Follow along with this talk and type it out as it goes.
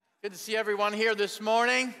Good to see everyone here this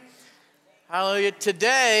morning. Hallelujah.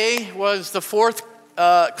 Today was the fourth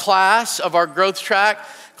class of our growth track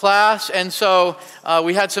class, and so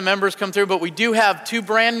we had some members come through, but we do have two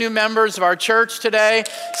brand new members of our church today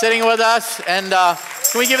sitting with us, and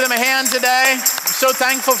can we give them a hand today? I'm so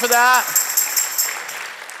thankful for that.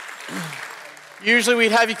 Usually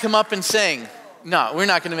we'd have you come up and sing. No, we're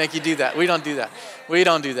not going to make you do that. We don't do that. We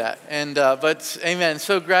don't do that. And but amen.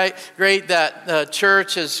 So great that the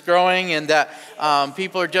church is growing and that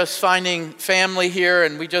people are just finding family here,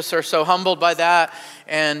 and we just are so humbled by that.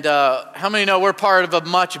 And how many know we're part of a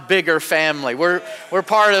much bigger family? We're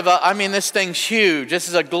part of this thing's huge. This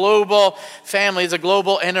is a global family. It's a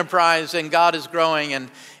global enterprise, and God is growing and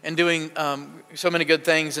doing so many good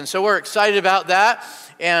things. And so we're excited about that.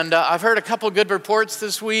 And I've heard a couple good reports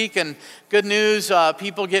this week and good news,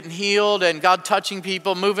 people getting healed and God touching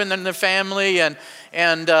people, moving in their family. And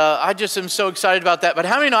I just am so excited about that. But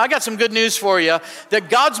how many know I got some good news for you, that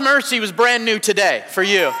God's mercy was brand new today for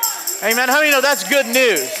you. Amen. How many know that's good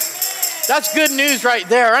news? That's good news right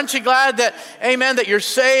there. Aren't you glad that, amen, that you're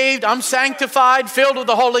saved? I'm sanctified, filled with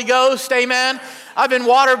the Holy Ghost. Amen. I've been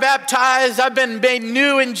water baptized. I've been made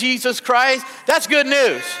new in Jesus Christ. That's good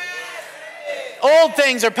news. Old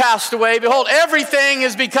things are passed away. Behold, everything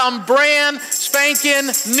has become brand spanking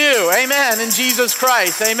new. Amen. In Jesus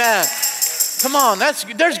Christ. Amen. Come on.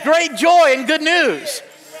 There's great joy and good news.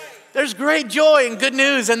 There's great joy and good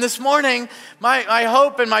news. And this morning, my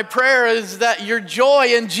hope and my prayer is that your joy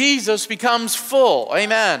in Jesus becomes full.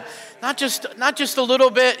 Amen. Not just a little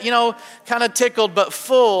bit, kind of tickled, but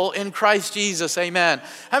full in Christ Jesus. Amen.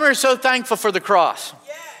 How many are so thankful for the cross?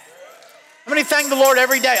 How many thank the Lord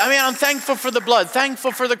every day? I'm thankful for the blood,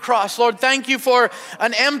 thankful for the cross. Lord, thank you for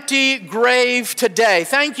an empty grave today.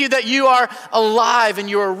 Thank you that you are alive and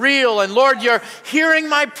you are real. And Lord, you're hearing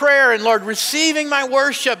my prayer and Lord, receiving my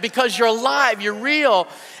worship because you're alive, you're real.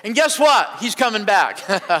 And guess what? He's coming back.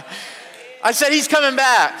 I said he's coming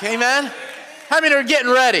back. Amen. How many are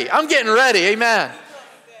getting ready? I'm getting ready. Amen.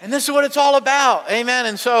 And this is what it's all about. Amen.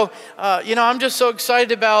 And so, I'm just so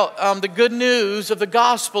excited about the good news of the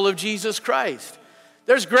gospel of Jesus Christ.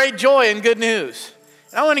 There's great joy in good news.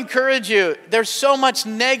 And I want to encourage you, there's so much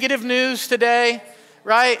negative news today,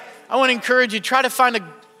 right? I want to encourage you, try to find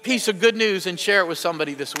a piece of good news and share it with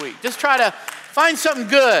somebody this week. Just try to find something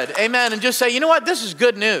good. Amen. And just say, you know what? This is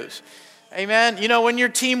good news. Amen. When your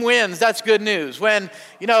team wins, that's good news. When,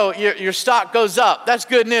 your stock goes up, that's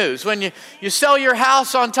good news. When you sell your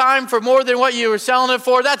house on time for more than what you were selling it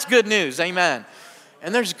for, that's good news. Amen.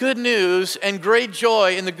 And there's good news and great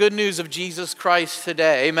joy in the good news of Jesus Christ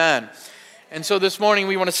today. Amen. And so this morning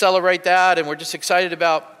we want to celebrate that, and we're just excited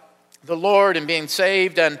about the Lord and being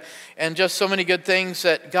saved and just so many good things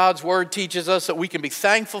that God's word teaches us that we can be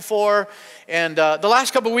thankful for. And the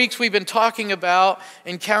last couple of weeks we've been talking about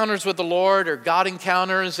encounters with the Lord or God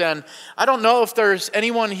encounters. And I don't know if there's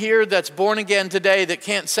anyone here that's born again today that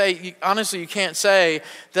can't say, honestly, you can't say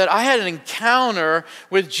that I had an encounter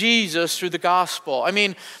with Jesus through the gospel.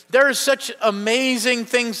 There are such amazing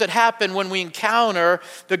things that happen when we encounter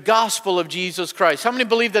the gospel of Jesus Christ. How many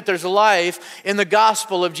believe that there's life in the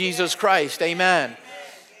gospel of Jesus Christ? Amen.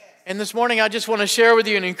 And this morning I just want to share with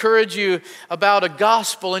you and encourage you about a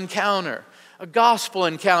gospel encounter. A gospel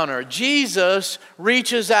encounter. Jesus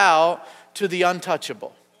reaches out to the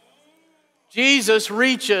untouchable. Jesus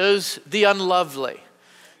reaches the unlovely.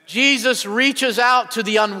 Jesus reaches out to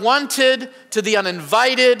the unwanted, to the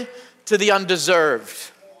uninvited, to the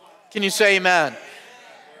undeserved. Can you say amen?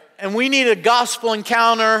 And we need a gospel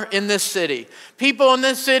encounter in this city. People in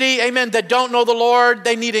this city, amen, that don't know the Lord,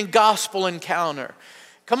 they need a gospel encounter.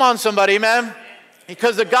 Come on, somebody, amen?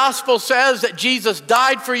 Because the gospel says that Jesus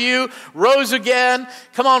died for you, rose again,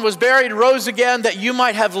 was buried, rose again, that you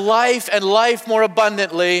might have life and life more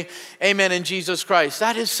abundantly, amen, in Jesus Christ.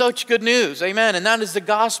 That is such good news, amen, and that is the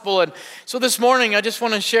gospel. And so this morning, I just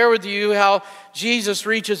want to share with you how Jesus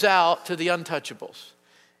reaches out to the untouchables.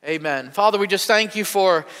 Amen. Father, we just thank you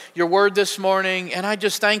for your word this morning, and I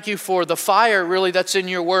just thank you for the fire really that's in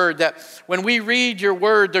your word, that when we read your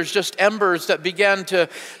word, there's just embers that begin to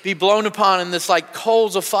be blown upon, and this like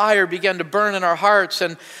coals of fire begin to burn in our hearts,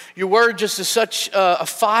 and your word just is such a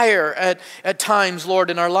fire at times, Lord,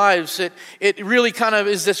 in our lives. It really kind of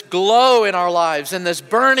is this glow in our lives and this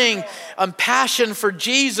burning passion for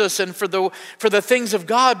Jesus and for the things of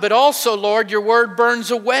God. But also, Lord, your word burns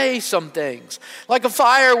away some things. Like a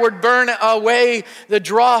fire would burn away the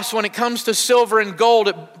dross when it comes to silver and gold.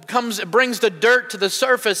 It it brings the dirt to the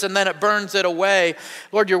surface and then it burns it away.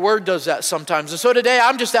 Lord, your word does that sometimes. And so today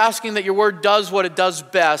I'm just asking that your word does what it does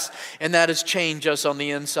best, and that is change us on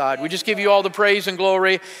the inside. We just give you all the praise and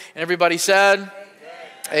glory. And everybody said,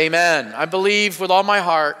 Amen. I believe with all my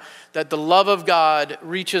heart that the love of God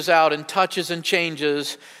reaches out and touches and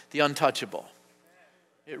changes the untouchable.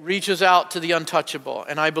 It reaches out to the untouchable,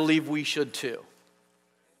 and I believe we should too.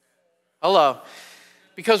 Hello.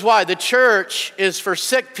 Because why? The church is for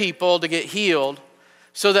sick people to get healed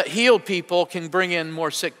so that healed people can bring in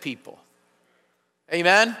more sick people.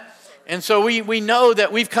 Amen? And so we know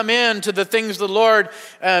that we've come into the things of the Lord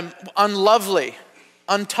unlovely,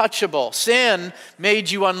 untouchable. Sin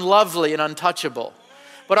made you unlovely and untouchable.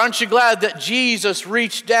 But aren't you glad that Jesus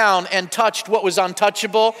reached down and touched what was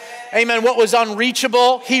untouchable? Amen. What was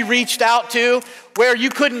unreachable, he reached out to. Where you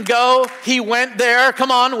couldn't go, he went there. Come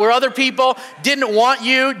on. Where other people didn't want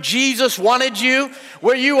you, Jesus wanted you.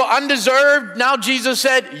 Where you were undeserved, now Jesus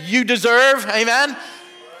said, you deserve. Amen.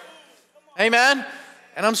 Amen.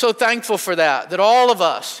 And I'm so thankful for that all of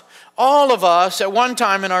us at one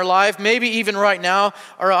time in our life, maybe even right now,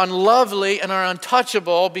 are unlovely and are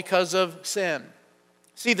untouchable because of sin.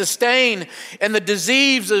 See, the stain and the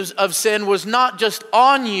disease of sin was not just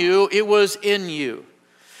on you, it was in you.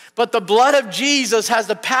 But the blood of Jesus has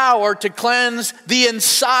the power to cleanse the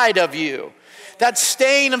inside of you. That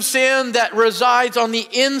stain of sin that resides on the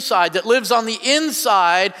inside, that lives on the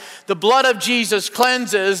inside, the blood of Jesus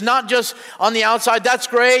cleanses, not just on the outside. That's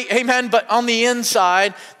great, amen, but on the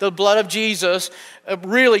inside, the blood of Jesus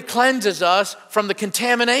really cleanses us from the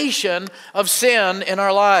contamination of sin in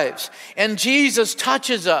our lives. And Jesus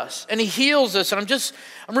touches us and he heals us. And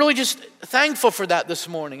I'm really just thankful for that this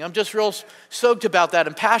morning. I'm just real stoked about that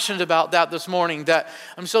and passionate about that this morning, that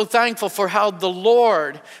I'm so thankful for how the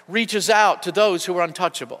Lord reaches out to those who are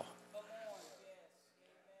untouchable.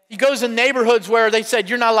 He goes in neighborhoods where they said,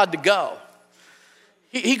 you're not allowed to go.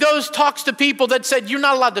 He goes, talks to people that said, you're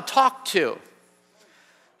not allowed to talk to.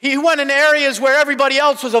 He went in areas where everybody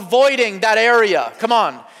else was avoiding that area. Come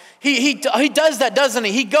on. He does that, doesn't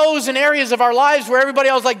he? He goes in areas of our lives where everybody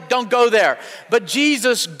else is like, don't go there. But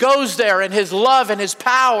Jesus goes there in his love and his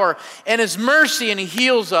power and his mercy, and he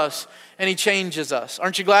heals us and he changes us.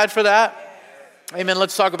 Aren't you glad for that? Amen.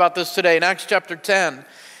 Let's talk about this today. In Acts chapter 10,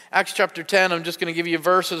 I'm just going to give you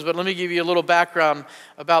verses, but let me give you a little background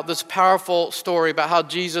about this powerful story about how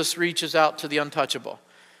Jesus reaches out to the untouchable.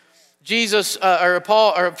 Peter,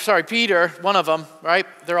 one of them, right?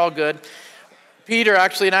 They're all good. Peter,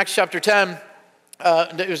 actually, in Acts chapter 10,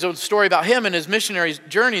 there's a story about him and his missionary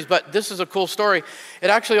journeys, but this is a cool story. It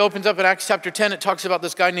actually opens up in Acts chapter 10. It talks about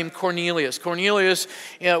this guy named Cornelius. Cornelius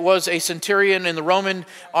was a centurion in the Roman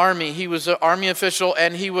army. He was an army official,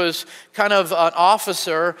 and he was kind of an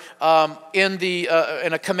officer and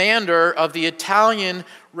a commander of the Italian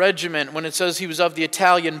regiment. When it says he was of the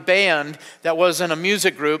Italian band, that wasn't a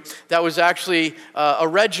music group. That was actually a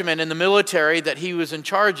regiment in the military that he was in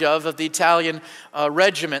charge of the Italian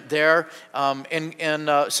regiment there in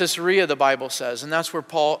Caesarea, the Bible says. And that's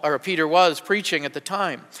where Peter was preaching at the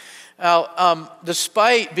time. Now,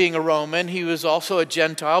 despite being a Roman, he was also a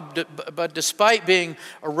Gentile, but despite being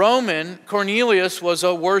a Roman, Cornelius was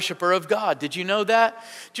a worshiper of God. Did you know that?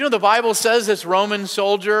 Do you know the Bible says this Roman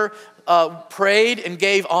soldier prayed and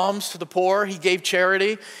gave alms to the poor? He gave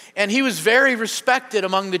charity, and he was very respected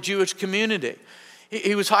among the Jewish community.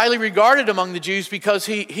 He was highly regarded among the Jews because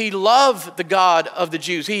he loved the God of the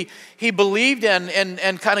Jews. He believed in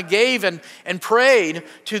and kind of gave and prayed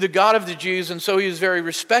to the God of the Jews, and so he was very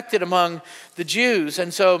respected among the Jews.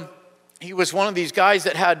 And so he was one of these guys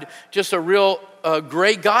that had just a real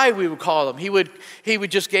great guy, we would call him. He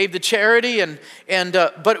would just gave the charity,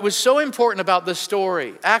 but it was so important about this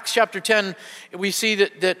story. Acts chapter 10, we see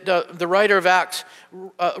that the writer of Acts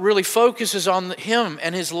really focuses on him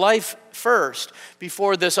and his life first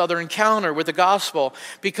before this other encounter with the gospel,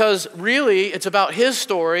 because really it's about his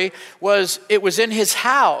story. It was in his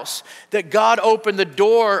house that God opened the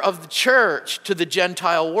door of the church to the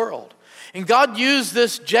Gentile world. And God used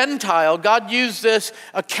this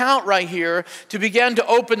account right here to begin to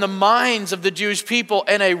open the minds of the Jewish people,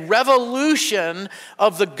 and a revolution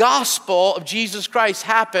of the gospel of Jesus Christ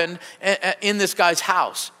happened in this guy's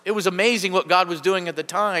house. It was amazing what God was doing at the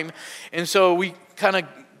time. And so we kind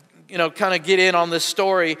of get in on this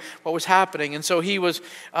story, what was happening. And so he was,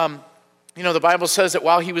 the Bible says that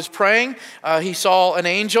while he was praying, he saw an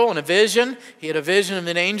angel and a vision. He had a vision of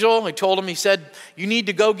an angel. He said, you need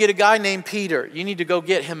to go get a guy named Peter. You need to go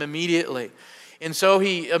get him immediately. And so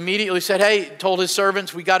he immediately said, hey, told his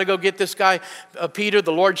servants, we got to go get this guy, Peter.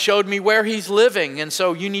 The Lord showed me where he's living. And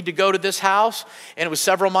so you need to go to this house. And it was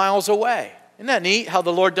several miles away. Isn't that neat how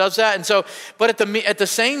the Lord does that? And so, but at the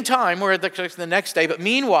same time, we're at the next day, but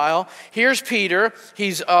meanwhile, here's Peter.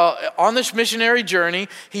 He's on this missionary journey.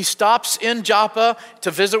 He stops in Joppa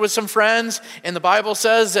to visit with some friends, and the Bible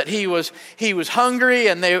says that he was hungry,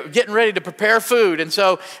 and they were getting ready to prepare food. And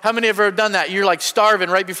so, how many have ever done that? You're like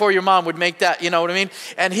starving right before your mom would make that, you know what I mean?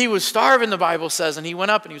 And he was starving, the Bible says, and he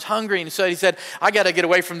went up and he was hungry, and so he said, I got to get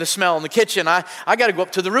away from the smell in the kitchen. I got to go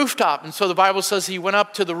up to the rooftop. And so the Bible says he went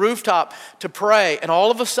up to the rooftop to pray, and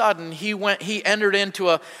all of a sudden he entered into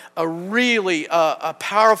a really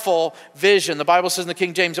powerful vision. The Bible says in the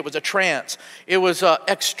King James it was a trance. It was an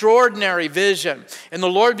extraordinary vision, and the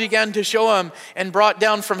Lord began to show him and brought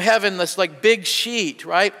down from heaven this like big sheet,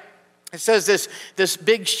 right? It says this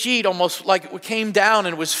big sheet almost like came down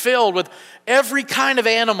and was filled with every kind of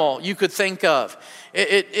animal you could think of.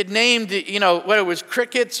 It named, whether it was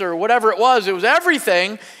crickets or whatever it was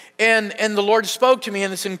everything. And the Lord spoke to me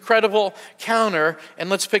in this incredible counter.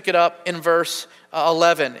 And let's pick it up in verse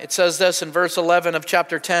 11. It says this in verse 11 of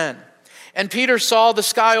chapter 10. And Peter saw the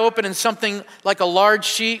sky open, and something like a large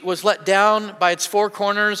sheet was let down by its four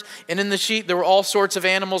corners. And in the sheet there were all sorts of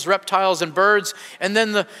animals, reptiles, and birds. And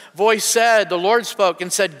then the voice said, the Lord spoke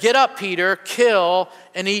and said, get up, Peter, kill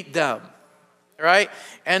and eat them. All right?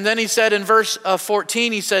 And then he said in verse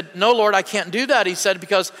 14, he said, no, Lord, I can't do that. He said,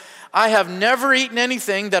 because I have never eaten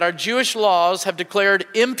anything that our Jewish laws have declared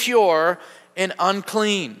impure and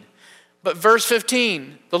unclean. But verse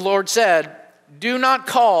 15, the Lord said, do not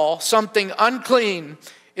call something unclean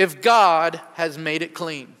if God has made it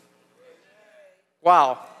clean.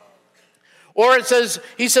 Wow. Or it says,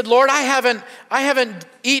 he said, Lord, I haven't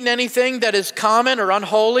eaten anything that is common or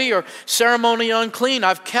unholy or ceremonially unclean.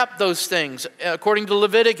 I've kept those things according to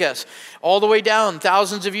Leviticus all the way down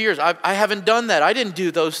thousands of years. I haven't done that. I didn't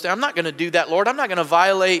do those things. I'm not going to do that, Lord. I'm not going to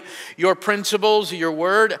violate your principles, your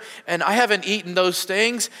word. And I haven't eaten those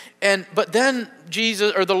things. But then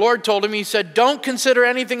Jesus, or the Lord told him, he said, don't consider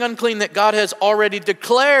anything unclean that God has already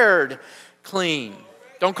declared clean.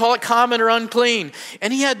 Don't call it common or unclean.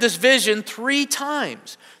 And he had this vision 3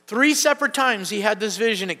 times. 3 separate times he had this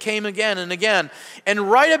vision. It came again and again. And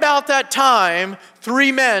right about that time,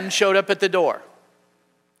 3 men showed up at the door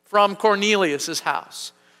from Cornelius'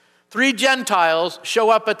 house. 3 Gentiles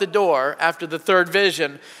show up at the door after the 3rd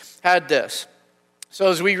vision had this. So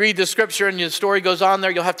as we read the scripture and the story goes on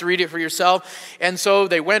there, you'll have to read it for yourself. And so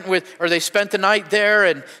they they spent the night there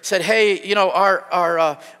and said, hey,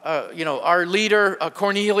 our leader,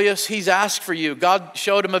 Cornelius, he's asked for you. God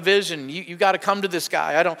showed him a vision. You got to come to this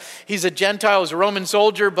guy. He's a Gentile, he's a Roman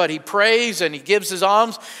soldier, but he prays and he gives his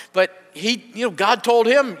alms. But God told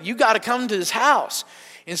him, you got to come to his house.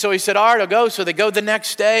 And so he said, all right, I'll go. So they go the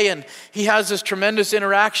next day, and he has this tremendous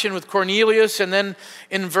interaction with Cornelius. And then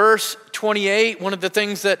in verse 28, one of the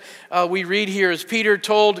things that we read here is Peter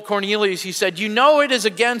told Cornelius, he said, it is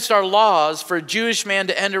against our laws for a Jewish man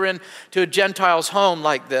to enter into a Gentile's home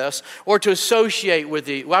like this or to associate with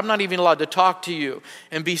you. Well, I'm not even allowed to talk to you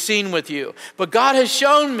and be seen with you. But God has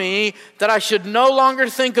shown me that I should no longer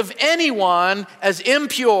think of anyone as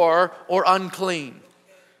impure or unclean.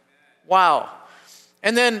 Wow.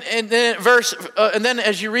 And then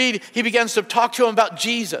as you read, he begins to talk to him about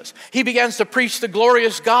Jesus. He begins to preach the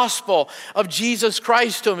glorious gospel of Jesus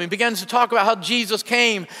Christ to him. He begins to talk about how Jesus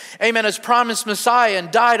came, amen, as promised Messiah, and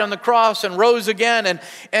died on the cross and rose again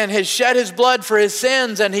and has shed his blood for his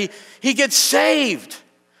sins, and he gets saved.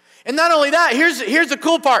 And not only that, here's the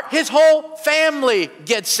cool part. His whole family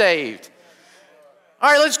gets saved.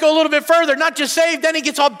 All right, let's go a little bit further. Not just saved, then he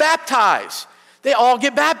gets all baptized. They all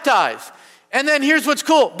get baptized. And then here's what's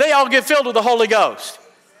cool. They all get filled with the Holy Ghost.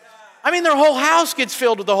 I mean, their whole house gets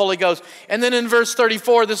filled with the Holy Ghost. And then in verse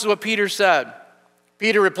 34, this is what Peter said.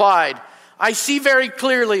 Peter replied, I see very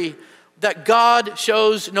clearly that God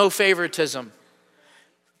shows no favoritism.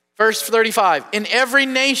 Verse 35, in every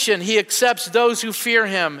nation he accepts those who fear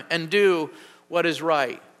him and do what is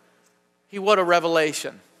right. What a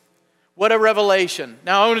revelation. What a revelation.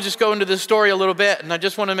 Now I want to just go into this story a little bit, and I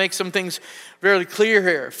just want to make some things very clear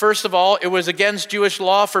here. First of all, it was against Jewish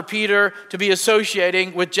law for Peter to be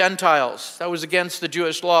associating with Gentiles. That was against the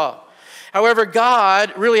Jewish law. However,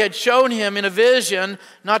 God really had shown him in a vision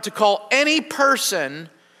not to call any person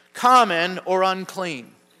common or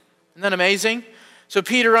unclean. Isn't that amazing? So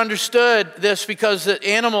Peter understood this because the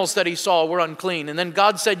animals that he saw were unclean. And then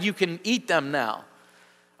God said, you can eat them now.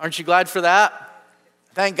 Aren't you glad for that?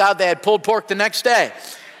 Thank God they had pulled pork the next day.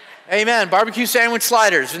 Amen. Barbecue sandwich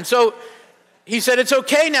sliders. And so he said, it's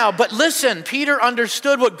okay now. But listen, Peter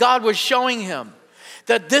understood what God was showing him,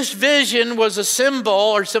 that this vision was a symbol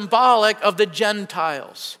or symbolic of the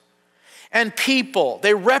Gentiles and people.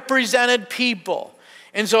 They represented people.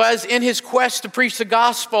 And so as in his quest to preach the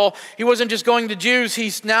gospel, he wasn't just going to Jews.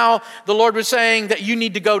 The Lord was saying that you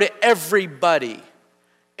need to go to everybody.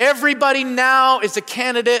 Everybody now is a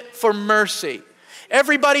candidate for mercy.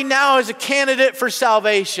 Everybody now is a candidate for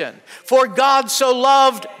salvation. For God so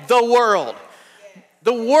loved the world.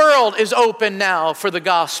 The world is open now for the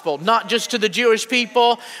gospel, not just to the Jewish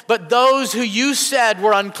people, but those who you said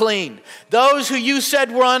were unclean, those who you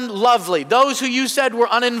said were unlovely, those who you said were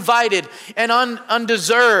uninvited and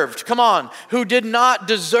undeserved. Come on, who did not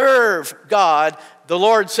deserve God. The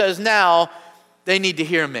Lord says now they need to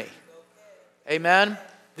hear me. Amen.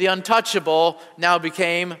 The untouchable now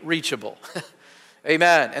became reachable.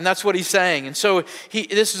 Amen. And that's what he's saying. And so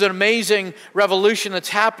this is an amazing revolution that's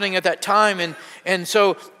happening at that time. And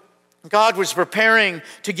so God was preparing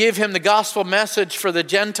to give him the gospel message for the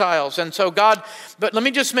Gentiles. And so but let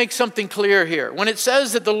me just make something clear here. When it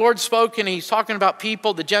says that the Lord spoke and he's talking about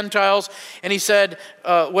people, the Gentiles, and he said,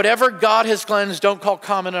 whatever God has cleansed, don't call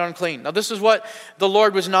common and unclean. Now this is what the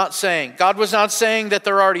Lord was not saying. God was not saying that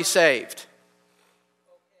they're already saved.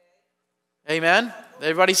 Amen.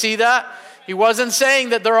 Everybody see that? He wasn't saying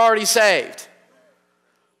that they're already saved.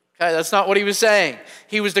 Okay, that's not what he was saying.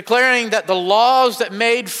 He was declaring that the laws that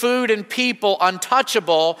made food and people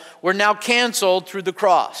untouchable were now canceled through the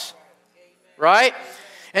cross. Right?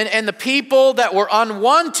 And the people that were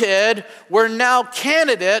unwanted were now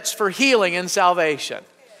candidates for healing and salvation.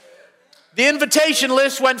 The invitation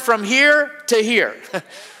list went from here to here.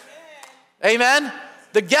 Amen?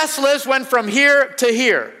 The guest list went from here to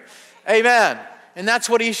here. Amen. And that's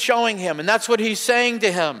what he's showing him. And that's what he's saying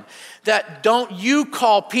to him. That don't you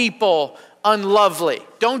call people unlovely.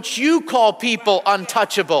 Don't you call people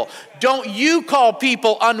untouchable. Don't you call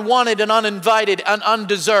people unwanted and uninvited and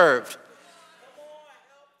undeserved.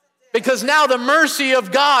 Because now the mercy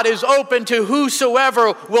of God is open to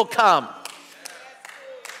whosoever will come.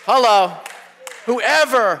 Hello.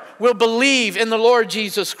 Whoever will believe in the Lord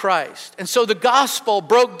Jesus Christ. And so the gospel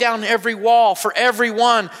broke down every wall for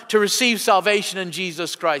everyone to receive salvation in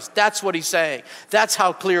Jesus Christ. That's what he's saying. That's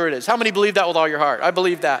how clear it is. How many believe that with all your heart? I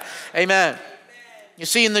believe that. Amen. You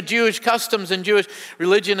see, in the Jewish customs and Jewish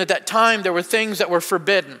religion at that time, there were things that were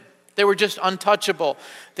forbidden. They were just untouchable.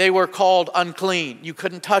 They were called unclean. You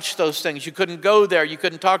couldn't touch those things. You couldn't go there. You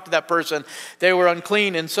couldn't talk to that person. They were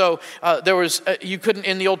unclean. And so you couldn't,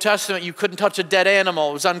 in the Old Testament, you couldn't touch a dead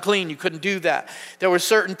animal. It was unclean. You couldn't do that. There were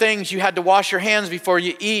certain things you had to wash your hands before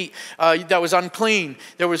you eat that was unclean.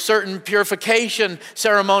 There were certain purification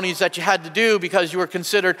ceremonies that you had to do because you were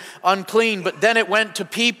considered unclean. But then it went to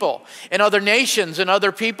people and other nations and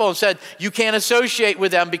other people and said, you can't associate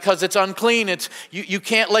with them because it's unclean. You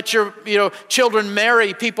can't let your children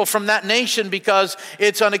marry people from that nation because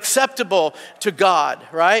it's unacceptable to God,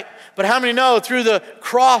 right? But how many know through the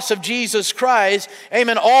cross of Jesus Christ,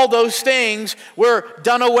 amen, all those things were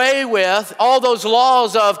done away with. All those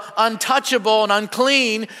laws of untouchable and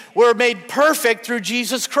unclean were made perfect through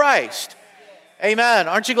Jesus Christ. Amen.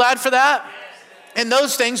 Aren't you glad for that? And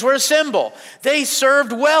those things were a symbol. They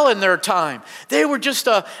served well in their time. They were just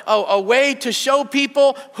a way to show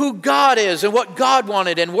people who God is and what God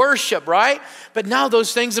wanted and worship, right? But now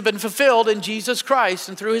those things have been fulfilled in Jesus Christ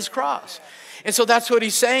and through his cross. And so that's what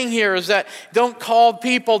he's saying here is that don't call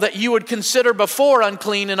people that you would consider before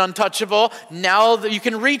unclean and untouchable. Now that you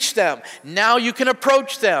can reach them. Now you can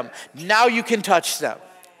approach them. Now you can touch them.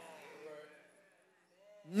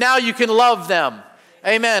 Now you can love them.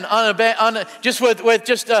 Amen. Just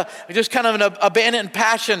kind of an abandoned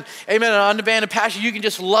passion. Amen. An unabandoned passion. You can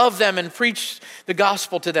just love them and preach the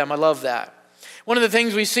gospel to them. I love that. One of the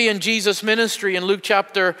things we see in Jesus' ministry in Luke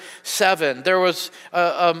chapter 7, there was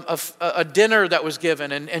a dinner that was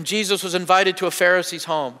given, and Jesus was invited to a Pharisee's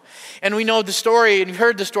home. And we know the story, and you've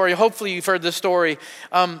heard the story. Hopefully you've heard the story.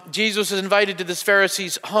 Jesus was invited to this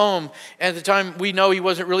Pharisee's home. And at the time, we know he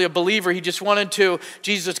wasn't really a believer. He just wanted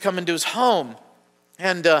Jesus to come into his home.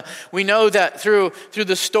 And we know that through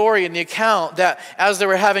the story and the account that as they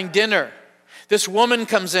were having dinner, this woman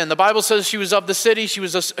comes in. The Bible says she was of the city. She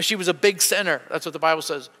was a big sinner. That's what the Bible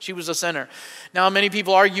says. She was a sinner. Now, many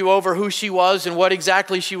people argue over who she was and what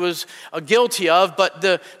exactly she was guilty of. But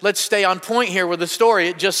let's stay on point here with the story.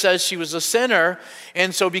 It just says she was a sinner.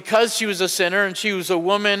 And so because she was a sinner and she was a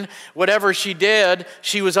woman, whatever she did,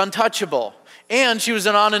 she was untouchable. And she was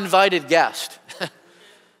an uninvited guest.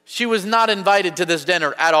 She was not invited to this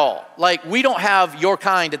dinner at all. Like, we don't have your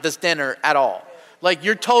kind at this dinner at all. Like,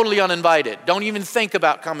 you're totally uninvited. Don't even think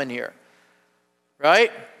about coming here.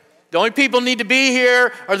 right? The only people need to be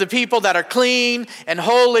here are the people that are clean and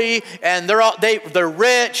holy, and they're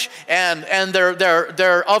rich, and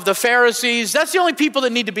they're of the Pharisees. That's the only people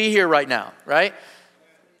that need to be here right now, right?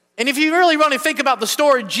 And if you really want to think about the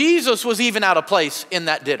story, Jesus was even out of place in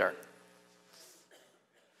that dinner.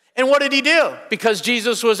 And what did he do? Because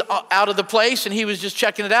Jesus was out of the place and he was just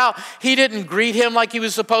checking it out, he didn't greet him like he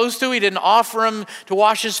was supposed to. He didn't offer him to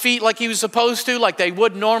wash his feet like he was supposed to, like they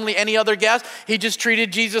would normally any other guest. He just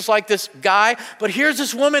treated Jesus like this guy. But here's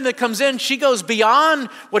this woman that comes in. She goes beyond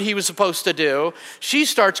what he was supposed to do. She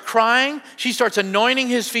starts crying. She starts anointing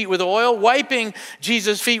his feet with oil, wiping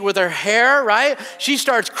Jesus' feet with her hair, right? She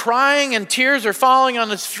starts crying and tears are falling on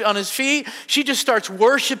his feet. She just starts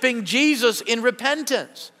worshiping Jesus in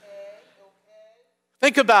repentance.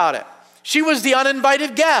 Think about it. She was the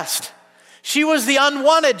uninvited guest. She was the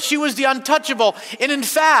unwanted. She was the untouchable. And in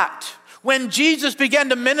fact, when Jesus began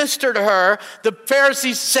to minister to her, the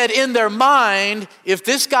Pharisees said in their mind, if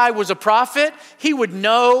this guy was a prophet, he would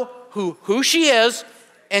know who she is,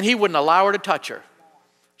 and he wouldn't allow her to touch her.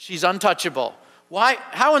 She's untouchable. Why?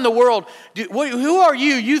 How in the world? Who are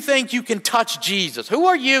you? You think you can touch Jesus? Who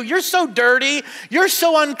are you? You're so dirty. You're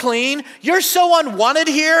so unclean. You're so unwanted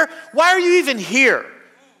here. Why are you even here?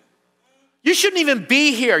 You shouldn't even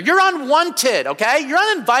be here. You're unwanted, okay? You're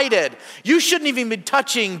uninvited. You shouldn't even be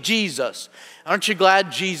touching Jesus. Aren't you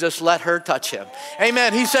glad Jesus let her touch him?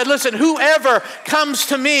 Amen. He said, listen, whoever comes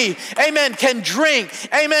to me, amen, can drink.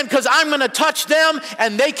 Amen, because I'm going to touch them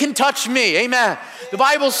and they can touch me. Amen. The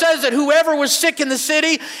Bible says that whoever was sick in the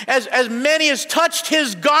city, as many as touched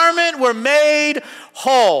his garment were made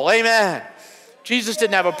whole. Amen. Jesus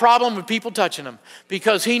didn't have a problem with people touching him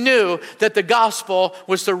because he knew that the gospel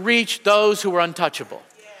was to reach those who were untouchable.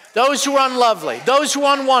 Those who were unlovely, those who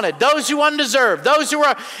were unwanted, those who were undeserved, those who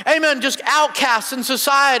were, amen, just outcasts in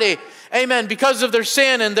society, amen, because of their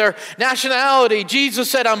sin and their nationality. Jesus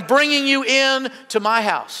said, I'm bringing you in to my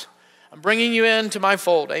house. I'm bringing you into my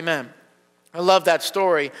fold, amen. I love that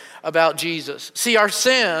story about Jesus. See, our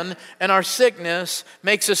sin and our sickness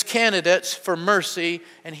makes us candidates for mercy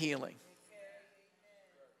and healing.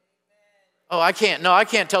 Oh, I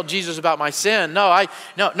can't tell Jesus about my sin. No.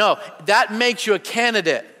 That makes you a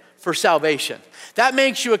candidate for salvation. That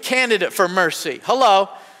makes you a candidate for mercy. Hello.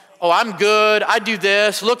 Oh, I'm good. I do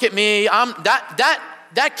this. Look at me.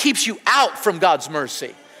 That keeps you out from God's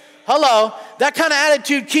mercy. Hello. That kind of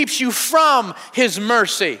attitude keeps you from his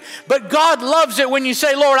mercy. But God loves it when you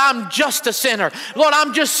say, Lord, I'm just a sinner. Lord,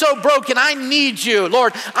 I'm just so broken. I need you.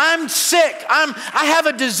 Lord, I'm sick. I have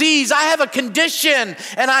a disease. I have a condition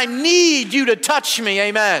and I need you to touch me.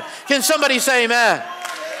 Amen. Can somebody say amen?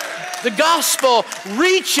 The gospel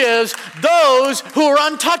reaches those who are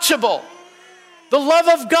untouchable. The love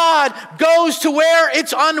of God goes to where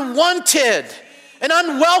it's unwanted and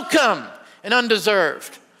unwelcome and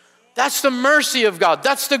undeserved. That's the mercy of God.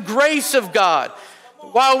 That's the grace of God.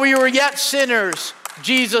 While we were yet sinners,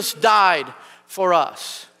 Jesus died for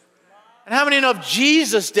us. And how many know if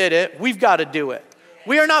Jesus did it, we've got to do it?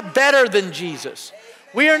 We are not better than Jesus.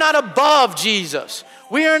 We are not above Jesus.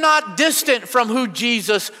 We are not distant from who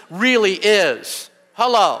Jesus really is.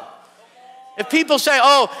 Hello. If people say,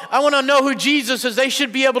 oh, I want to know who Jesus is, they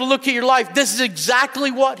should be able to look at your life. This is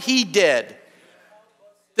exactly what he did.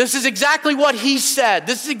 This is exactly what he said.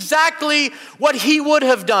 This is exactly what he would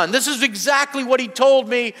have done. This is exactly what he told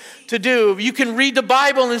me to do. You can read the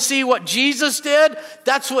Bible and see what Jesus did.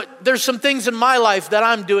 There's some things in my life that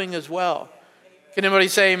I'm doing as well. Can anybody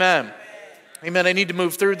say amen? Amen. I need to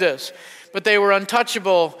move through this. But they were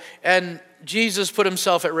untouchable, and Jesus put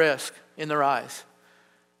himself at risk in their eyes.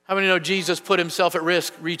 How many know Jesus put himself at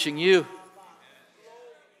risk reaching you?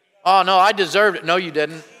 Oh, no, I deserved it. No, you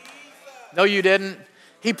didn't. No, you didn't.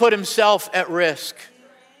 He put himself at risk.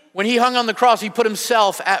 When he hung on the cross, he put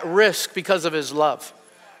himself at risk because of his love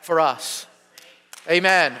for us.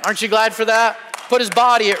 Amen. Aren't you glad for that? Put his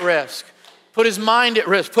body at risk. Put his mind at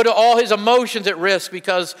risk. Put all his emotions at risk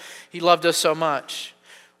because he loved us so much.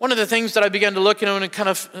 One of the things that I began to look at, and I'm going to kind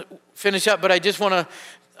of finish up, but I just want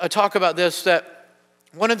to talk about this, that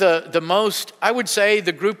one of the most, I would say,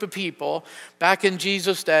 the group of people back in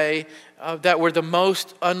Jesus' day that were the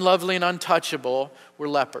most unlovely and untouchable were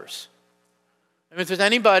lepers. I mean, if there's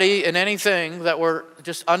anybody and anything that were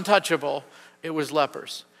just untouchable, it was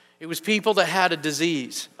lepers. It was people that had a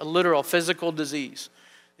disease, a literal physical disease.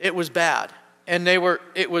 It was bad. And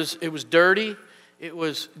it was dirty.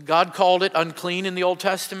 God called it unclean in the Old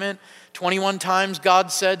Testament. 21 times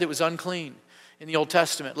God said it was unclean in the Old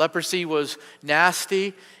Testament. Leprosy was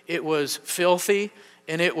nasty, it was filthy,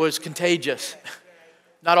 and it was contagious.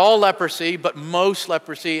 Not all leprosy, but most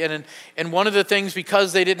leprosy. And one of the things,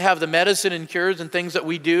 because they didn't have the medicine and cures and things that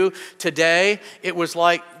we do today, it was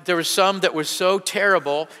like there was some that were so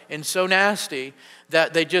terrible and so nasty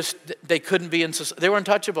that they couldn't be in society. They were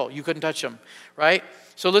untouchable. You couldn't touch them, right?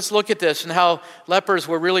 So let's look at this and how lepers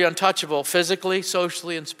were really untouchable physically,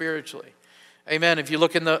 socially, and spiritually. Amen. If you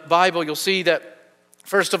look in the Bible, you'll see that,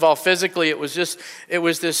 first of all, physically, it was this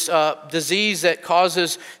disease that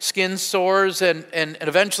causes skin sores and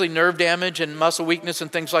eventually nerve damage and muscle weakness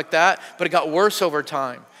and things like that, but it got worse over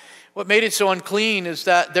time. What made it so unclean is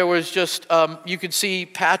that there was just, you could see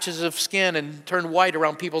patches of skin and turn white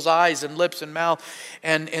around people's eyes and lips and mouth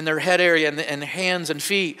and in their head area and hands and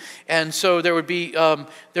feet. And so there would be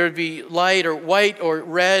light or white or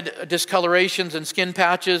red discolorations and skin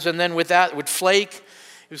patches, and then with that it would flake.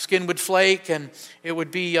 Your skin would flake, and it would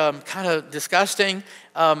be kind of disgusting.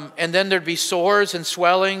 And then there'd be sores and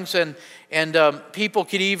swellings, and people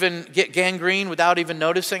could even get gangrene without even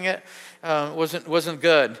noticing it. Wasn't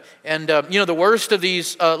good. And the worst of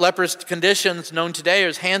these leprous conditions known today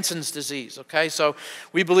is Hansen's disease. Okay, so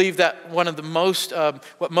we believe that one of the most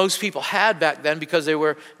what most people had back then, because they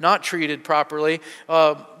were not treated properly,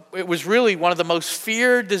 it was really one of the most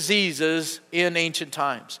feared diseases in ancient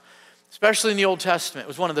times. Especially in the Old Testament. It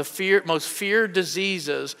was one of the most feared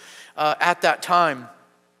diseases at that time.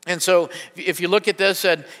 And so if you look at this,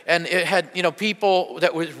 and it had, people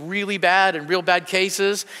that was really bad and real bad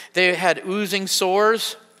cases, they had oozing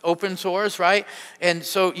sores, open sores, right? And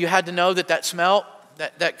so you had to know that smelled,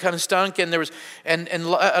 that kind of stunk, and there was, and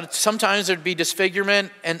sometimes there'd be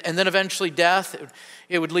disfigurement, and then eventually death.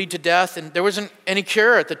 It would lead to death, and there wasn't any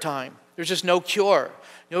cure at the time. There's just no cure.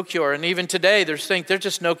 No cure. And even today, there's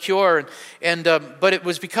just no cure. But it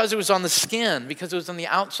was because it was on the skin, because it was on the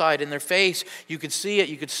outside in their face. You could see it,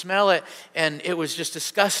 you could smell it, and it was just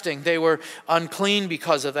disgusting. They were unclean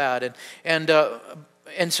because of that. And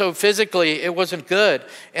so physically, it wasn't good.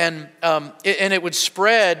 And it would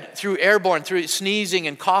spread through airborne, through sneezing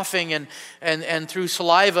and coughing and through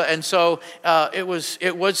saliva. And so it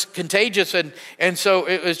was contagious. And so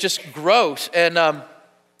it was just gross. And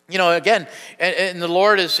again, and the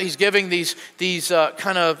Lord He's giving these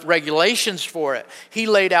kind of regulations for it. He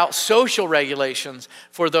laid out social regulations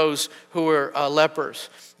for those who were lepers.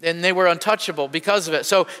 And they were untouchable because of it.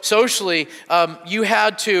 So socially, you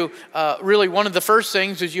had to, really one of the first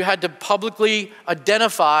things is you had to publicly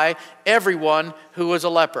identify everyone who was a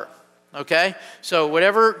leper. Okay? So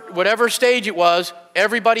whatever stage it was,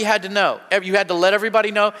 everybody had to know. You had to let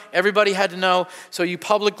everybody know. Everybody had to know. So you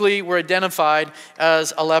publicly were identified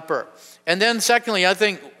as a leper. And then secondly, I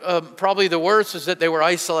think probably the worst is that they were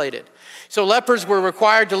isolated. So lepers were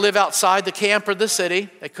required to live outside the camp or the city.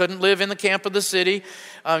 They couldn't live in the camp of the city.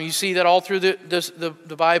 You see that all through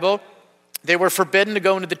the Bible. They were forbidden to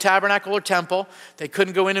go into the tabernacle or temple. They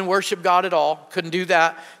couldn't go in and worship God at all. Couldn't do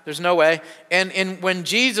that. There's no way. And when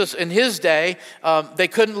Jesus, in his day, they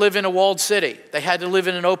couldn't live in a walled city. They had to live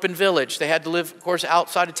in an open village. They had to live, of course,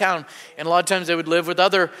 outside of town. And a lot of times they would live with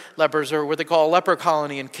other lepers, or what they call a leper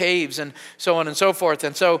colony, in caves and so on and so forth.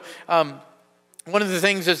 And so one of the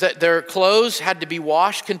things is that their clothes had to be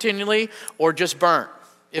washed continually or just burnt.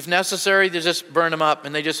 If necessary, they just burn them up,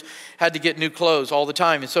 and they just had to get new clothes all the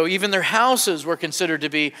time. And so even their houses were considered to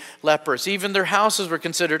be leprous. Even their houses were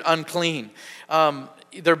considered unclean.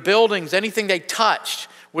 Their buildings, anything they touched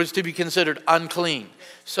was to be considered unclean.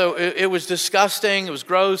 So it was disgusting. It was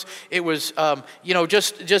gross. It was,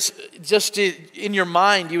 just in your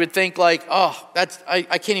mind, you would think like, oh, I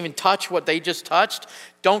can't even touch what they just touched.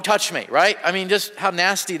 Don't touch me, right? I mean, just how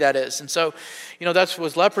nasty that is. And so, that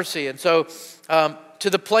was leprosy. And so, to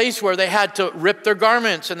the place where they had to rip their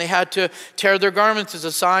garments and they had to tear their garments as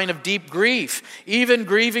a sign of deep grief, even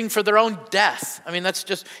grieving for their own death. I mean, that's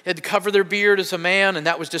just, they had to cover their beard as a man, and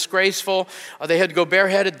that was disgraceful. They had to go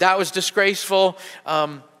bareheaded. That was disgraceful.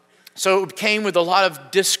 So it came with a lot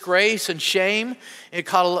of disgrace and shame. It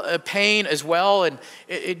caused pain as well, and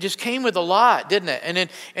it just came with a lot, didn't it?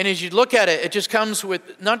 And as you look at it, it just comes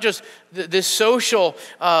with not just this social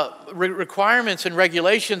requirements and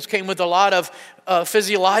regulations, came with a lot of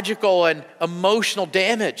physiological and emotional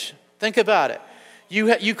damage. Think about it.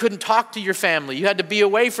 You couldn't talk to your family. You had to be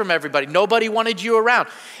away from everybody. Nobody wanted you around.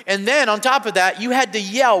 And then on top of that, you had to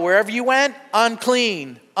yell wherever you went,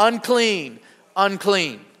 unclean, unclean,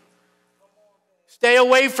 unclean. Stay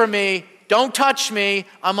away from me. Don't touch me.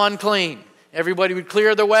 I'm unclean. Everybody would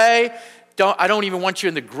clear the way. I don't even want you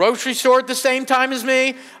in the grocery store at the same time as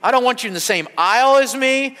me. I don't want you in the same aisle as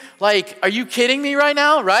me. Like, are you kidding me right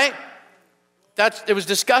now? Right? it was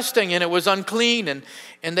disgusting and it was unclean,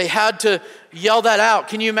 and they had to yell that out.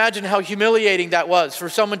 Can you imagine how humiliating that was for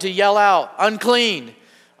someone to yell out, unclean,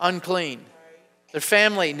 unclean? Their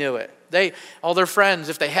family knew it. All their friends,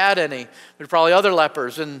 if they had any, there's probably other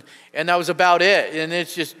lepers, and that was about it. And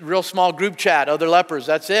it's just real small group chat, other lepers,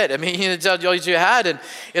 that's it. I mean, it's all you had, and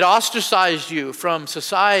it ostracized you from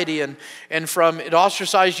society, and it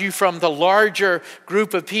ostracized you from the larger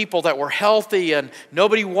group of people that were healthy, and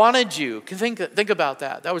nobody wanted you. Think about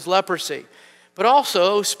that. That was leprosy. But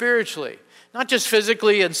also spiritually. Not just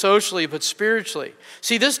physically and socially, but spiritually.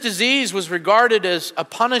 See, this disease was regarded as a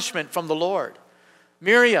punishment from the Lord.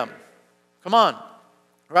 Miriam, come on,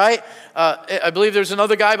 right? I believe there's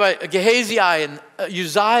another guy by Gehazi and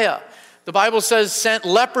Uzziah. The Bible says sent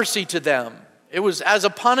leprosy to them. It was as a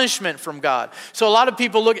punishment from God. So a lot of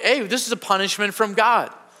people look, hey, this is a punishment from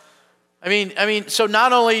God. I mean, so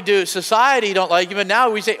not only do society don't like you, but now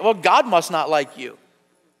we say, well, God must not like you.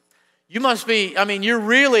 You must be, you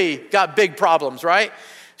really got big problems, right?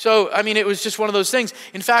 So, it was just one of those things.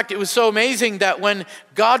 In fact, it was so amazing that when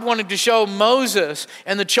God wanted to show Moses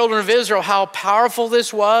and the children of Israel how powerful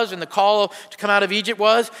this was and the call to come out of Egypt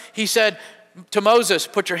was, he said to Moses,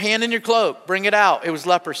 put your hand in your cloak, bring it out. It was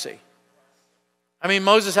leprosy.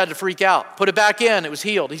 Moses had to freak out. Put it back in, it was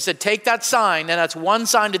healed. He said, take that sign, and that's one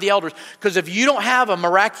sign to the elders. Because if you don't have a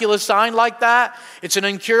miraculous sign like that, it's an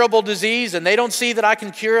incurable disease, and they don't see that I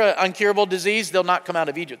can cure an incurable disease, they'll not come out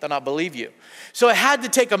of Egypt. They'll not believe you. So it had to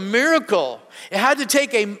take a miracle. It had to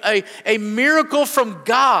take a miracle from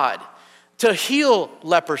God to heal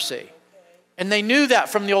leprosy. And they knew that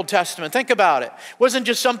from the Old Testament. Think about it. It wasn't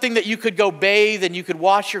just something that you could go bathe and you could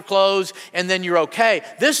wash your clothes and then you're okay.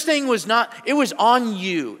 This thing was not, it was on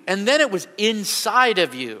you. And then it was inside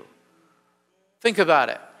of you. Think about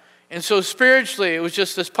it. And so spiritually, it was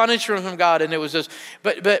just this punishment from God. And it was this,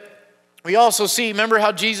 but we also see, remember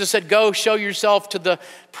how Jesus said, go show yourself to the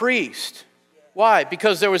priest. Why?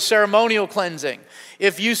 Because there was ceremonial cleansing.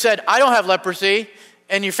 If you said, I don't have leprosy,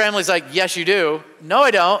 and your family's like, yes, you do. No,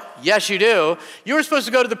 I don't. Yes, you do. You were supposed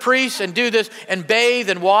to go to the priest and do this and bathe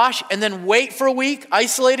and wash and then wait for a week,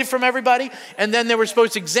 isolated from everybody. And then they were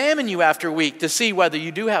supposed to examine you after a week to see whether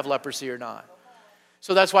you do have leprosy or not.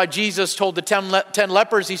 So that's why Jesus told the 10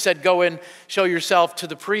 lepers, he said, go and show yourself to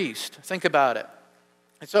the priest. Think about it.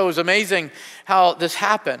 And so it was amazing how this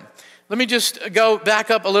happened. Let me just go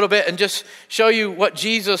back up a little bit and just show you what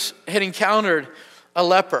Jesus had encountered a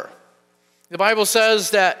leper. The Bible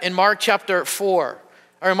says that in Mark chapter 1,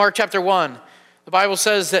 the Bible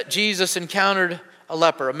says that Jesus encountered a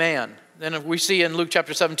leper, a man. Then we see in Luke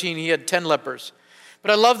chapter 17, he had 10 lepers.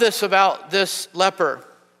 But I love this about this leper.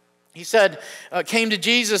 He said, came to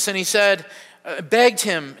Jesus and he said, begged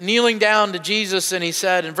him, kneeling down to Jesus, and he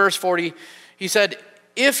said in verse 40, he said,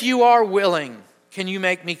 if you are willing, can you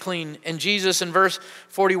make me clean? And Jesus in verse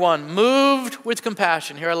 41, moved with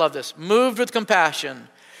compassion, here I love this, moved with compassion,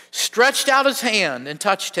 stretched out his hand and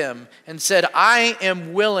touched him and said, I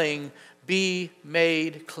am willing, be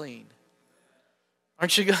made clean.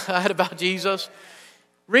 Aren't you glad about Jesus?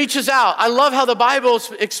 Reaches out. I love how the Bible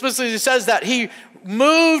explicitly says that. He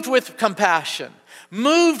moved with compassion,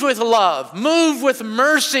 moved with love, moved with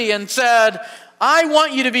mercy and said, I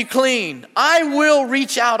want you to be clean. I will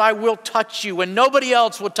reach out. I will touch you when nobody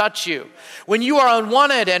else will touch you. When you are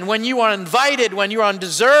unwanted and when you are invited, when you are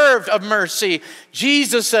undeserved of mercy,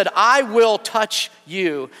 Jesus said, I will touch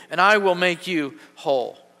you and I will make you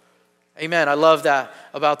whole. Amen. I love that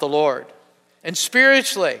about the Lord. And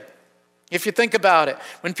spiritually, if you think about it,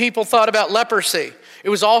 when people thought about leprosy, it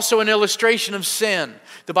was also an illustration of sin.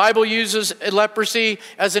 The Bible uses leprosy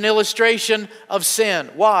as an illustration of sin.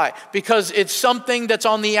 Why? Because it's something that's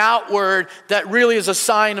on the outward that really is a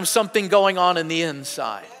sign of something going on in the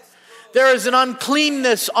inside. There is an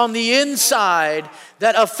uncleanness on the inside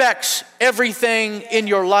that affects everything in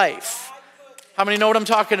your life. How many know what I'm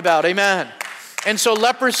talking about? Amen. And so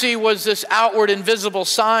leprosy was this outward invisible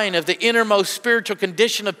sign of the innermost spiritual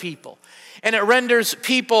condition of people. And it renders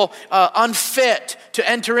people unfit to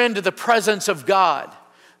enter into the presence of God.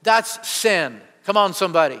 That's sin. Come on,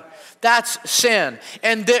 somebody. That's sin.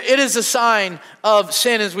 And it is a sign of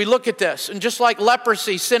sin as we look at this. And just like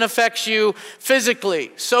leprosy, sin affects you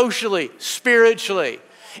physically, socially, spiritually.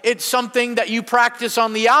 It's something that you practice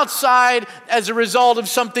on the outside as a result of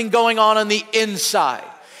something going on the inside.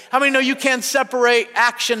 How many know you can't separate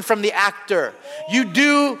action from the actor? You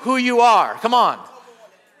do who you are. Come on.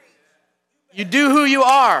 You do who you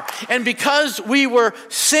are. And because we were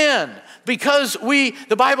sin, because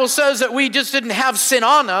the Bible says that we just didn't have sin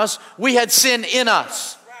on us, we had sin in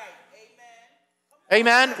us.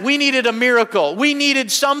 Amen? We needed a miracle. We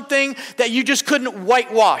needed something that you just couldn't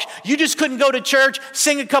whitewash. You just couldn't go to church,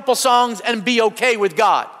 sing a couple songs, and be okay with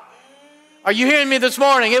God. Are you hearing me this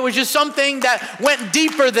morning? It was just something that went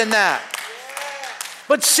deeper than that.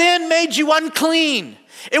 But sin made you unclean.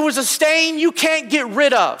 It was a stain you can't get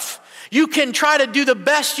rid of. You can try to do the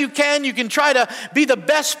best you can. You can try to be the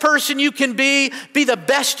best person you can be the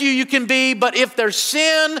best you can be. But if there's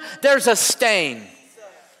sin, there's a stain.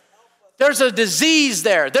 There's a disease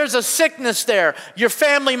there. There's a sickness there. Your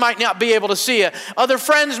family might not be able to see it. Other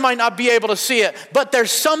friends might not be able to see it. But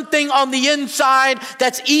there's something on the inside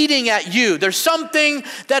that's eating at you. There's something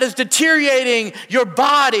that is deteriorating your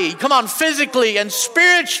body. Come on, physically and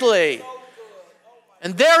spiritually.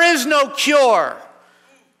 And there is no cure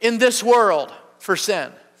in this world for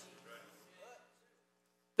sin.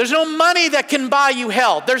 There's no money that can buy you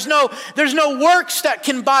health. There's no works that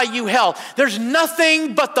can buy you health. There's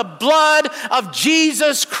nothing but the blood of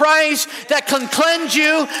Jesus Christ that can cleanse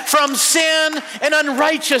you from sin and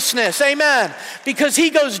unrighteousness. Amen. Because he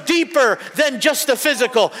goes deeper than just the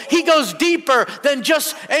physical. He goes deeper than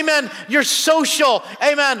just, amen, your social,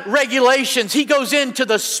 amen, regulations. He goes into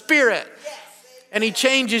the spirit. And he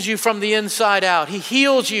changes you from the inside out. He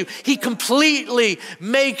heals you. He completely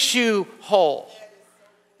makes you whole.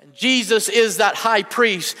 Jesus is that high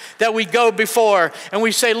priest that we go before and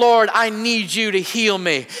we say, Lord, I need you to heal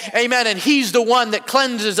me. Amen. And he's the one that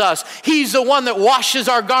cleanses us. He's the one that washes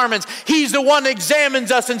our garments. He's the one that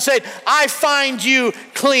examines us and says, I find you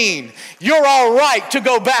clean. You're all right to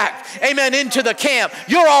go back, amen, into the camp.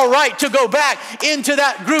 You're all right to go back into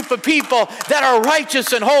that group of people that are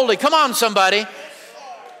righteous and holy. Come on, somebody.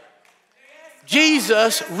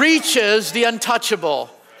 Jesus reaches the untouchable,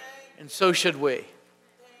 and so should we.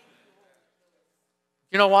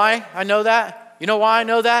 You know why I know that? You know why I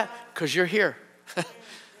know that? Because you're here.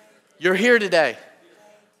 You're here today.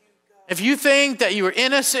 If you think that you were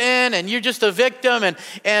innocent and you're just a victim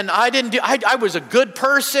and I was a good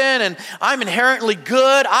person and I'm inherently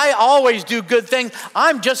good, I always do good things,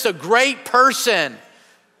 I'm just a great person,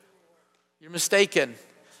 you're mistaken.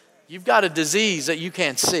 You've got a disease that you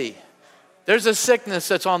can't see. There's a sickness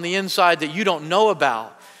that's on the inside that you don't know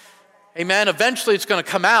about. Amen. Eventually it's going to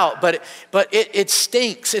come out, but it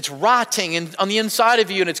stinks. It's rotting on the inside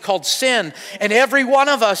of you, and it's called sin. And every one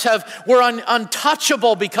of us we're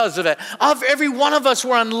untouchable because of it. Every one of us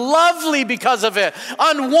were unlovely because of it,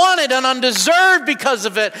 unwanted and undeserved because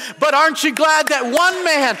of it. But aren't you glad that one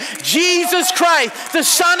man, Jesus Christ, the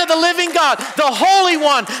Son of the living God, the Holy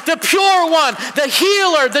One, the pure one, the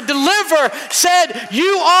healer, the deliverer, said,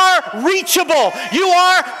 you are reachable. You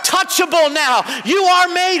are touchable now. You are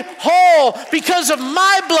made whole because of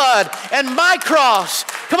my blood and my cross.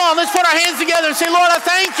 Come on, let's put our hands together and say, Lord, I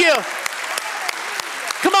thank you.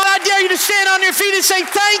 Come on, I dare you to stand on your feet and say,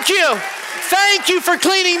 thank you. Thank you for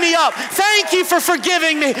cleaning me up. Thank you for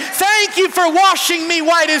forgiving me. Thank you for washing me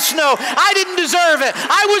white as snow. I didn't deserve it.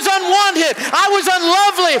 I was unwanted. I was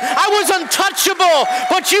unlovely. I was untouchable.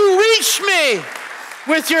 But you reached me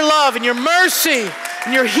with your love and your mercy and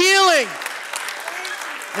your healing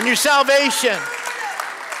and your salvation.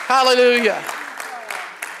 Hallelujah.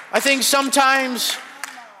 I think sometimes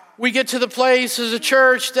we get to the place as a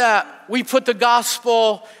church that we put the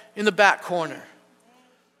gospel in the back corner.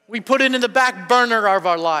 We put it in the back burner of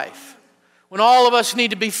our life when all of us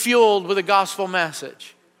need to be fueled with a gospel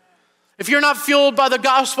message. If you're not fueled by the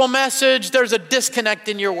gospel message, there's a disconnect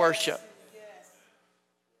in your worship.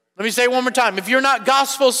 Let me say it one more time. If you're not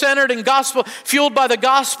gospel-centered and fueled by the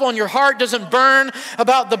gospel and your heart doesn't burn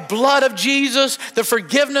about the blood of Jesus, the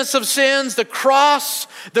forgiveness of sins, the cross,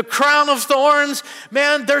 the crown of thorns,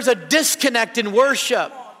 man, there's a disconnect in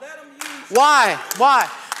worship. Why?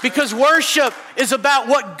 Because worship is about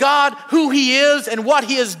what God, who he is and what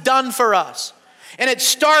he has done for us. And it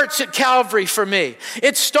starts at Calvary for me.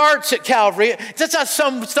 It starts at Calvary. That's not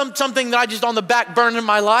something that I just on the back burner in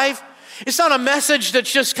my life. It's not a message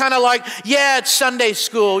that's just kind of like, yeah, it's Sunday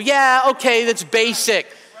school. Yeah, okay, that's basic.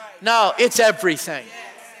 No, it's everything.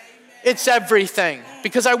 It's everything.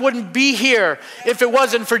 Because I wouldn't be here if it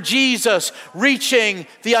wasn't for Jesus reaching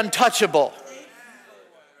the untouchable,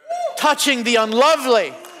 touching the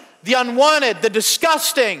unlovely, the unwanted, the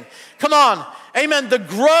disgusting. Come on, amen, the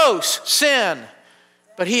gross sin.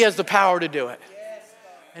 But he has the power to do it.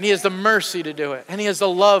 And he has the mercy to do it. And he has the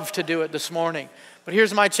love to do it this morning. But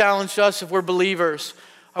here's my challenge to us if we're believers.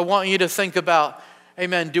 I want you to think about,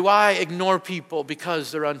 amen, do I ignore people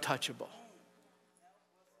because they're untouchable?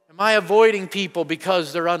 Am I avoiding people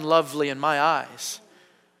because they're unlovely in my eyes?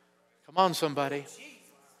 Come on, somebody.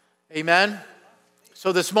 Amen.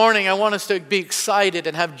 So this morning, I want us to be excited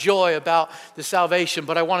and have joy about the salvation,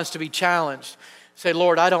 but I want us to be challenged. Say,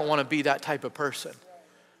 Lord, I don't want to be that type of person.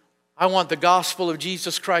 I want the gospel of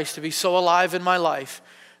Jesus Christ to be so alive in my life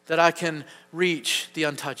that I can reach the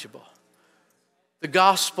untouchable. The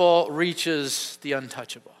gospel reaches the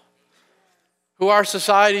untouchable. Who our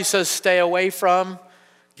society says stay away from,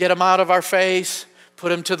 get them out of our face, put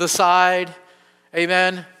them to the side.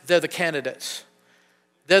 Amen. They're the candidates.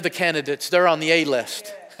 They're the candidates. They're on the A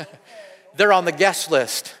list. They're on the guest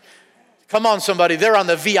list. Come on, somebody. They're on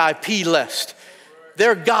the VIP list.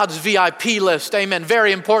 They're God's VIP list. Amen.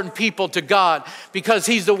 Very important people to God because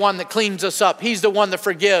He's the one that cleans us up. He's the one that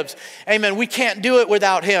forgives. Amen. We can't do it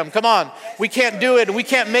without Him. Come on. We can't do it. We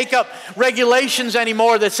can't make up regulations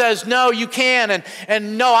anymore that says, no, you can.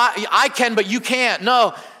 And no, I can, but you can't.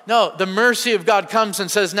 No. The mercy of God comes and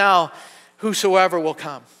says, now, whosoever will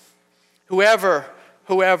come. Whoever,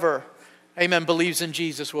 amen, believes in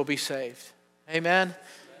Jesus will be saved. Amen.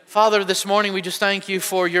 Father, this morning we just thank you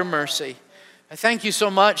for your mercy. I thank you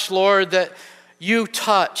so much, Lord, that you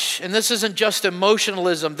touch. And this isn't just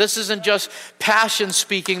emotionalism. This isn't just passion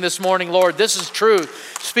speaking this morning, Lord. This is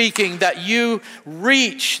truth speaking, that you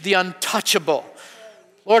reach the untouchable.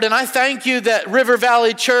 Lord, and I thank you that River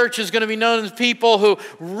Valley Church is going to be known as people who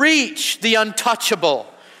reach the untouchable,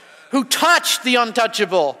 who touch the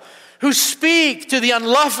untouchable, who speak to the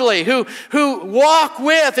unlovely, who walk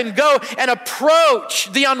with and go and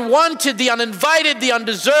approach the unwanted, the uninvited, the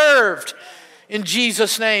undeserved. In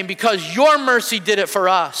Jesus' name, because your mercy did it for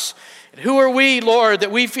us. And who are we, Lord, that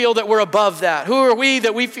we feel that we're above that? Who are we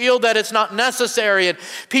that we feel that it's not necessary and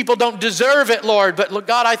people don't deserve it, Lord? But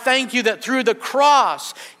God, I thank you that through the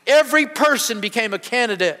cross, every person became a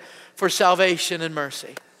candidate for salvation and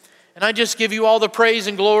mercy. And I just give you all the praise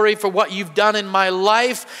and glory for what you've done in my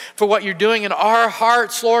life, for what you're doing in our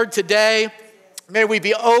hearts, Lord, today. May we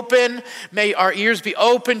be open. May our ears be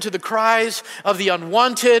open to the cries of the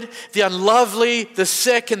unwanted, the unlovely, the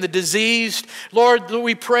sick, and the diseased. Lord,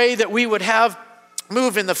 we pray that we would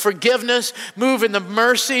move in the forgiveness, move in the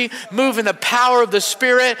mercy, move in the power of the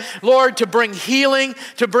Spirit, Lord, to bring healing,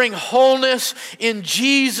 to bring wholeness. In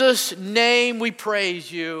Jesus' name we praise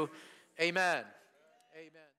you. Amen.